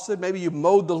exhausted? Maybe you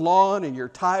mowed the lawn and you're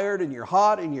tired and you're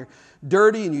hot and you're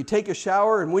dirty, and you take a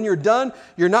shower, and when you're done,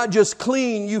 you're not just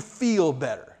clean, you feel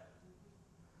better.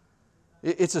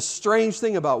 It's a strange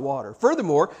thing about water.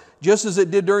 Furthermore, just as it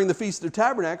did during the Feast of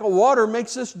Tabernacle, water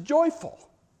makes us joyful.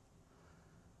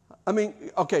 I mean,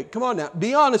 okay, come on now.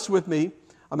 Be honest with me.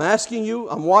 I'm asking you,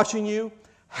 I'm watching you.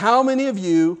 How many of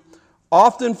you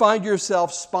often find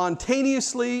yourself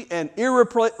spontaneously and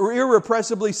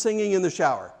irrepressibly singing in the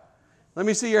shower? Let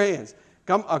me see your hands.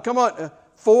 Come on.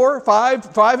 4,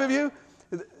 5 of you.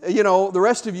 The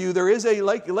rest of you, there is a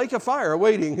lake of fire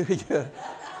awaiting. Or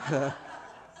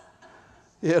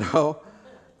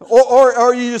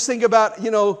you just think about,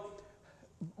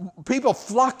 people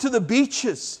flock to the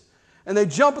beaches and they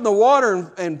jump in the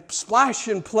water and splash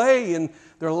and play, and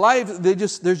their life,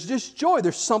 there's just joy.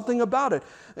 There's something about it.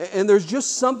 And there's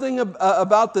just something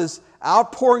about this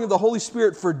outpouring of the Holy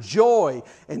Spirit for joy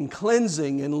and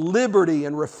cleansing and liberty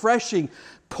and refreshing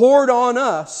poured on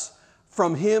us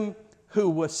from Him who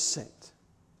was sent.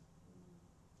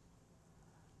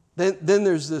 Then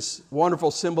there's this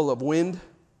wonderful symbol of wind.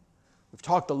 We've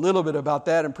talked a little bit about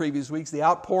that in previous weeks, the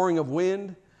outpouring of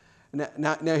wind.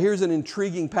 Now here's an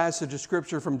intriguing passage of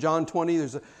Scripture from John 20.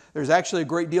 There's actually a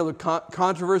great deal of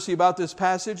controversy about this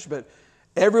passage, but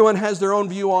everyone has their own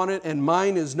view on it, and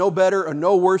mine is no better or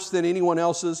no worse than anyone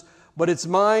else's, but it's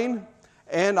mine,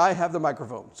 and I have the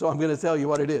microphone, so I'm going to tell you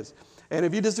what it is. And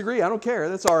if you disagree, I don't care.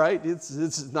 That's all right.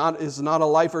 It's not a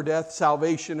life or death,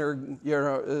 salvation,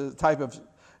 or type of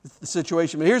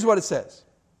situation. But here's what it says.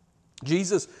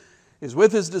 Jesus is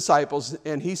with His disciples,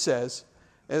 and He says,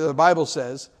 and the Bible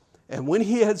says, and when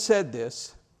He had said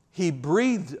this, He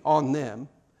breathed on them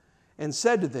and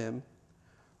said to them,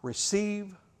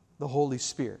 receive the Holy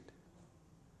Spirit.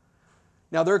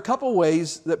 Now, there are a couple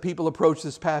ways that people approach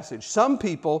this passage. Some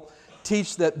people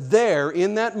teach that there,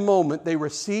 in that moment, they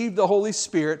received the Holy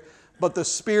Spirit, but the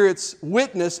Spirit's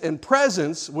witness and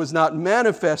presence was not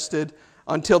manifested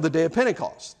until the day of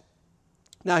Pentecost.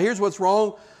 Now, here's what's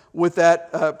wrong with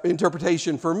that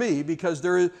interpretation for me, because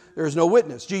there is no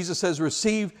witness. Jesus says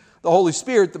receive the Holy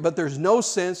Spirit, but there's no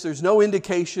sense, there's no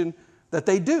indication that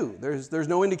they do. There's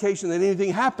no indication that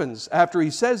anything happens after He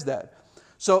says that.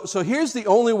 So here's the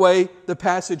only way the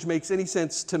passage makes any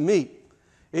sense to me.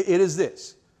 It is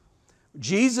this.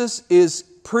 Jesus is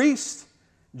priest,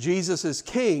 Jesus is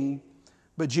king,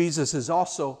 but Jesus is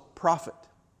also prophet.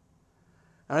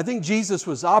 And I think Jesus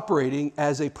was operating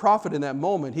as a prophet in that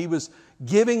moment. He was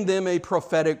giving them a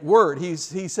prophetic word.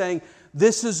 He's saying,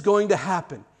 this is going to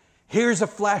happen. Here's a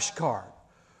flashcard.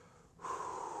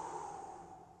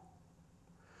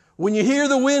 When you hear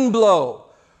the wind blow,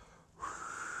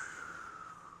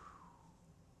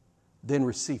 then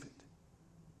receive it.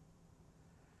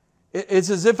 It's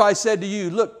as if I said to you,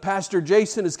 look, Pastor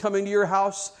Jason is coming to your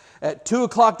house at 2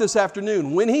 o'clock this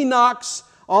afternoon. When he knocks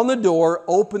on the door,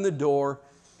 open the door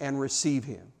and receive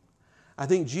him. I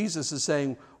think Jesus is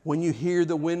saying, when you hear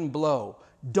the wind blow,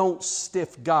 don't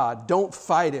stiff God. Don't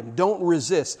fight Him. Don't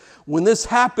resist. When this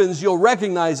happens, you'll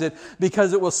recognize it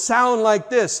because it will sound like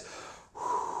this.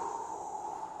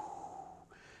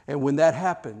 And when that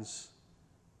happens,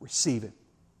 receive it.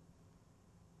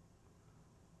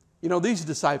 You know, these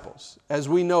disciples, as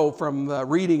we know from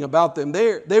reading about them,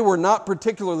 they were not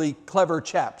particularly clever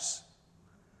chaps.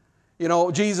 You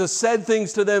know, Jesus said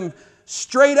things to them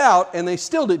straight out, and they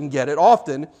still didn't get it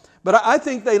often. But I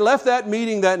think they left that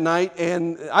meeting that night,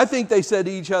 and I think they said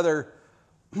to each other,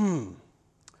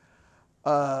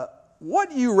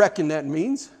 what do you reckon that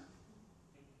means?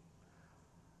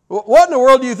 What in the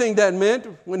world do you think that meant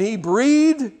when He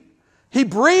breathed? He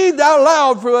breathed out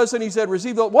loud for us and He said,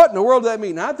 receive the... What in the world does that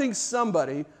mean? I think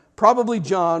somebody, probably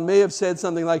John, may have said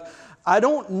something like, I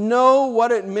don't know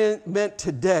what it meant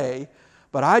today,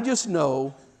 but I just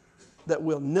know that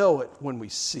we'll know it when we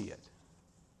see it.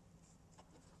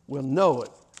 We'll know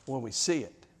it when we see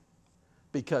it.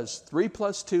 Because 3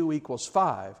 + 2 =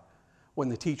 5 when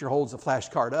the teacher holds the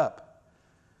flashcard up.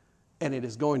 And it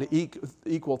is going to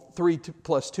equal 3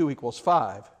 + 2 =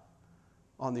 5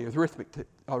 on the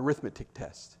arithmetic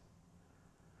test.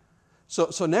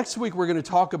 So next week we're going to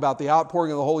talk about the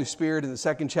outpouring of the Holy Spirit in the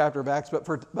 2nd chapter of Acts. But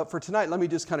for tonight, let me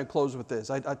just kind of close with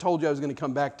this. I told you I was going to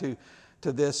come back to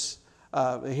this.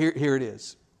 Here it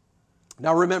is.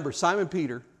 Now remember, Simon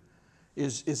Peter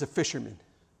is a fisherman.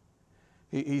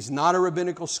 He's not a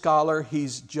rabbinical scholar.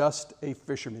 He's just a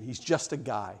fisherman. He's just a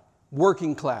guy,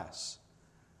 working class.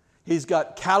 He's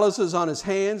got calluses on his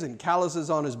hands and calluses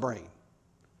on his brain.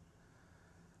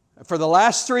 For the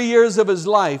last 3 years of his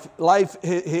life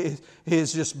he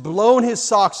has just blown his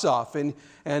socks off.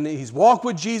 And he's walked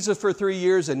with Jesus for 3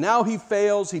 years, and now he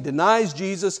fails. He denies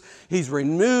Jesus. He's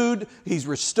renewed. He's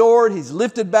restored. He's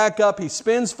lifted back up. He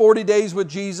spends 40 days with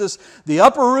Jesus. The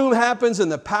upper room happens,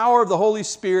 and the power of the Holy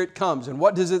Spirit comes. And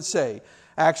what does it say?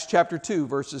 Acts chapter 2,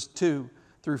 verses 2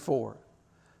 through 4.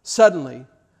 Suddenly,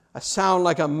 a sound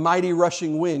like a mighty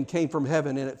rushing wind came from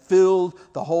heaven, and it filled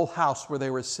the whole house where they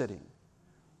were sitting.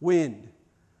 Wind,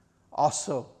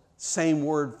 also same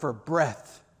word for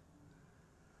breath.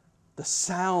 The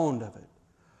sound of it.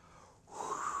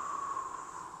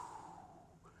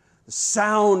 The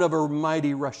sound of a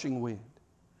mighty rushing wind.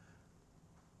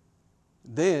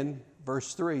 Then,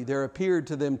 verse 3, there appeared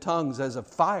to them tongues as of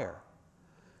fire,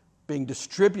 being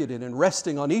distributed and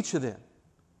resting on each of them.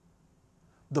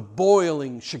 The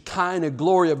boiling Shekinah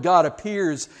glory of God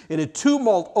appears in a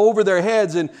tumult over their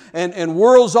heads and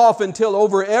whirls off until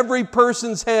over every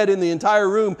person's head in the entire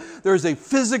room there's a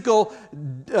physical,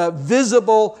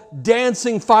 visible,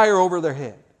 dancing fire over their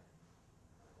head.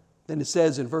 Then it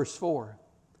says in verse 4,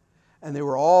 and they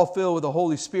were all filled with the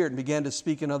Holy Spirit and began to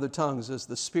speak in other tongues as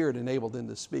the Spirit enabled them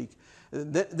to speak.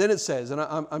 Then it says, and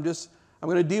I'm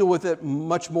going to deal with it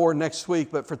much more next week,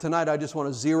 but for tonight I just want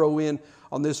to zero in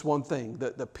on this one thing.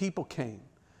 The people came.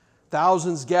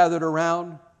 Thousands gathered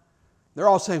around. They're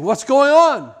all saying, what's going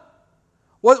on?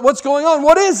 What's going on?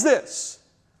 What is this?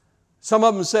 Some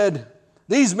of them said,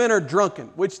 these men are drunken,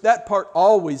 which that part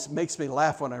always makes me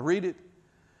laugh when I read it.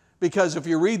 Because if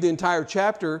you read the entire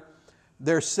chapter,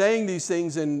 they're saying these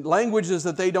things in languages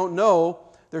that they don't know.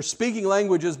 They're speaking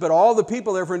languages, but all the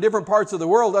people there from different parts of the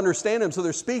world understand them. So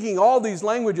they're speaking all these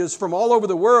languages from all over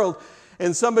the world.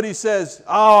 And somebody says,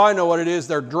 oh, I know what it is.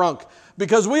 They're drunk.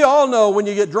 Because we all know when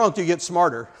you get drunk, you get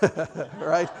smarter.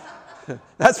 Right?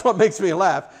 That's what makes me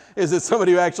laugh, is that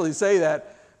somebody who actually say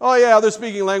that. Oh, yeah, they're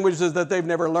speaking languages that they've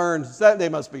never learned. They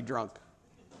must be drunk.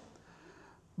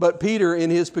 But Peter, in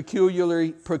his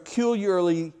peculiarly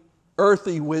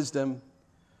earthy wisdom,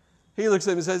 he looks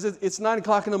at him and says, it's 9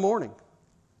 o'clock in the morning.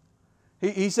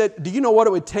 He said, do you know what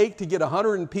it would take to get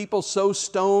 100 people so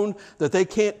stoned that they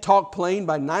can't talk plain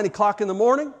by 9 o'clock in the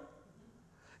morning?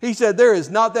 He said, there is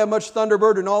not that much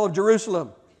Thunderbird in all of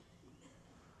Jerusalem.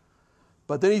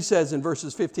 But then he says in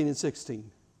verses 15 and 16,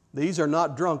 these are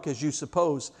not drunk as you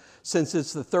suppose, since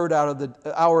it's the third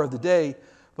hour of the day,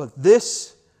 but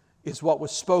this is what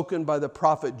was spoken by the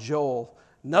prophet Joel.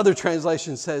 Another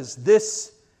translation says,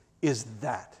 this is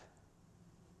that.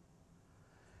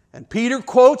 And Peter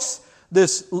quotes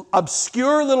this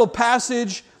obscure little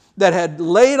passage that had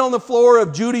laid on the floor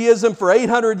of Judaism for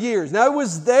 800 years. Now it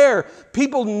was there.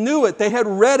 People knew it. They had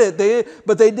read it.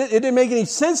 But it didn't make any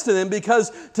sense to them,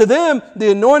 because to them,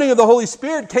 the anointing of the Holy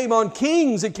Spirit came on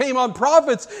kings. It came on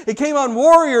prophets. It came on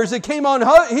warriors. It came on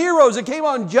heroes. It came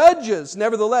on judges.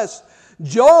 Nevertheless,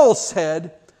 Joel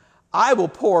said, I will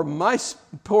pour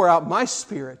out my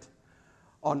Spirit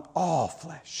on all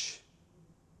flesh.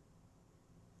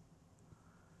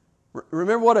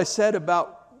 Remember what I said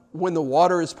about when the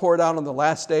water is poured out on the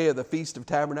last day of the Feast of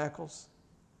Tabernacles?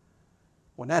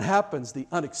 When that happens, the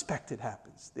unexpected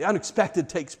happens. The unexpected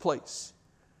takes place.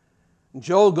 And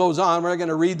Joel goes on. We're not going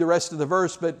to read the rest of the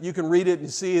verse, but you can read it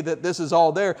and see that this is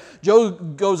all there. Joel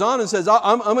goes on and says,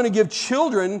 I'm going to give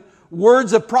children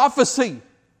words of prophecy.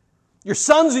 Your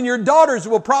sons and your daughters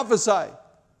will prophesy.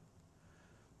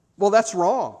 Well, that's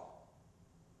wrong.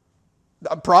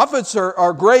 Prophets are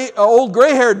old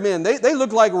gray-haired men. They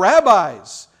look like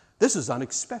rabbis. This is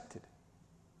unexpected.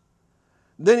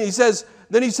 Then he says,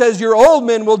 your old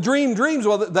men will dream dreams.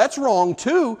 Well, that's wrong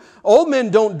too. Old men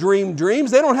don't dream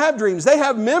dreams. They don't have dreams. They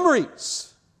have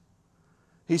memories.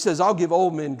 He says, I'll give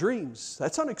old men dreams.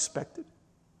 That's unexpected.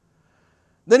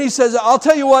 Then he says, I'll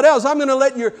tell you what else. I'm going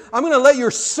to let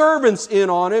your servants in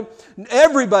on it.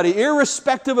 Everybody,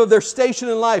 irrespective of their station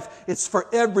in life. It's for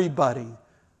everybody.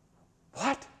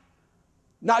 What?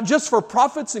 Not just for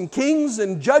prophets and kings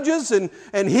and judges and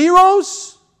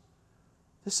heroes?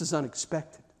 This is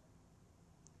unexpected.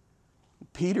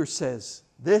 Peter says,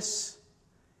 this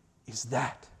is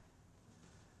that.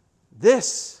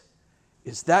 This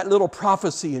is that little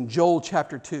prophecy in Joel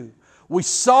chapter 2. We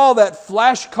saw that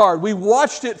flashcard. We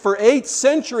watched it for 8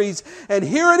 centuries, and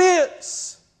here it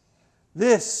is.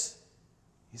 This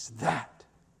is that.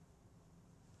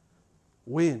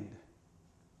 Wind,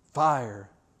 fire,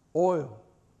 oil,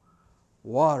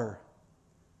 water,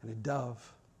 and a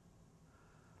dove.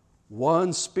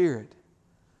 One Spirit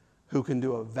who can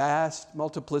do a vast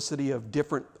multiplicity of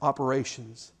different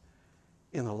operations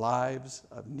in the lives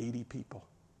of needy people.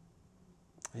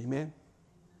 Amen.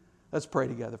 Let's pray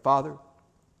together. Father,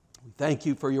 we thank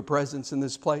you for your presence in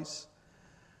this place.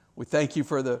 We thank you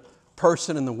for the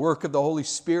person and the work of the Holy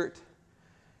Spirit.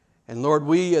 And Lord,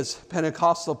 we as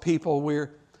Pentecostal people,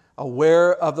 we're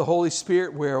aware of the Holy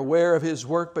Spirit. We're aware of His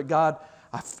work. But God,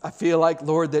 I feel like,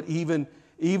 Lord, that even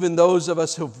those of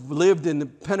us who've lived in the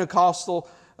Pentecostal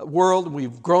world,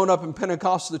 we've grown up in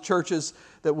Pentecostal churches,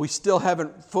 that we still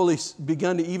haven't fully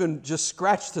begun to even just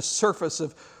scratch the surface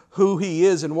of who He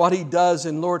is and what He does.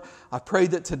 And Lord, I pray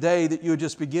that today that You would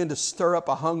just begin to stir up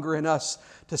a hunger in us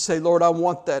to say, Lord, I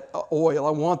want that oil.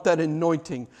 I want that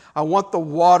anointing. I want the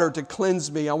water to cleanse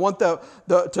me. I want the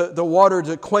water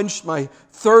to quench my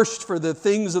thirst for the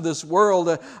things of this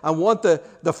world. I want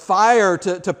the fire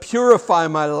to purify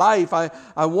my life.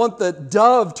 I want the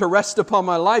dove to rest upon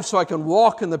my life so I can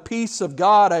walk in the peace of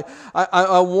God.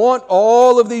 I want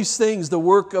all of these things, the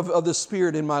work of the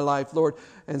Spirit in my life, Lord.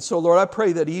 And so, Lord, I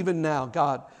pray that even now,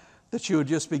 God, that You would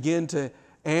just begin to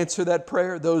answer that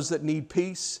prayer. Those that need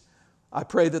peace, I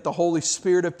pray that the Holy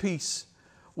Spirit of peace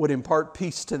would impart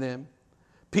peace to them.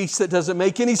 Peace that doesn't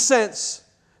make any sense.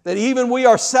 That even we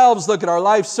ourselves look at our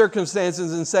life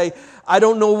circumstances and say, I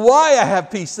don't know why I have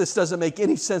peace. This doesn't make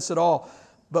any sense at all.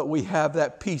 But we have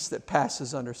that peace that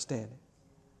passes understanding.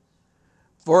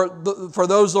 For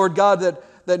those, Lord God,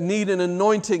 that need an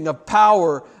anointing of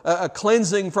power, a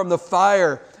cleansing from the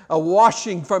fire, a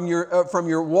washing from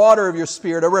your water of your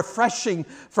Spirit, a refreshing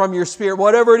from your Spirit,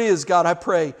 whatever it is, God, I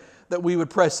pray that we would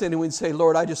press in and we'd say,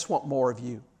 Lord, I just want more of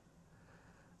You.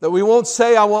 That we won't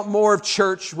say, I want more of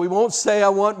church. We won't say, I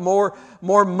want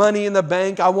more money in the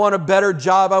bank. I want a better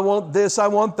job. I want this. I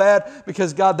want that.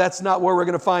 Because, God, that's not where we're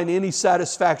going to find any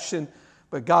satisfaction.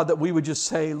 But, God, that we would just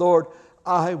say, Lord,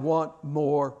 I want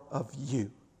more of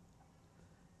You.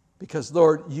 Because,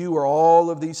 Lord, You are all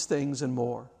of these things and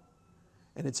more.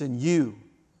 And it's in You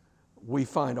we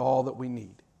find all that we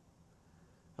need.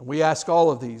 And we ask all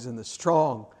of these in the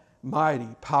strong, mighty,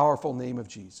 powerful name of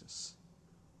Jesus.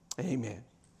 Amen.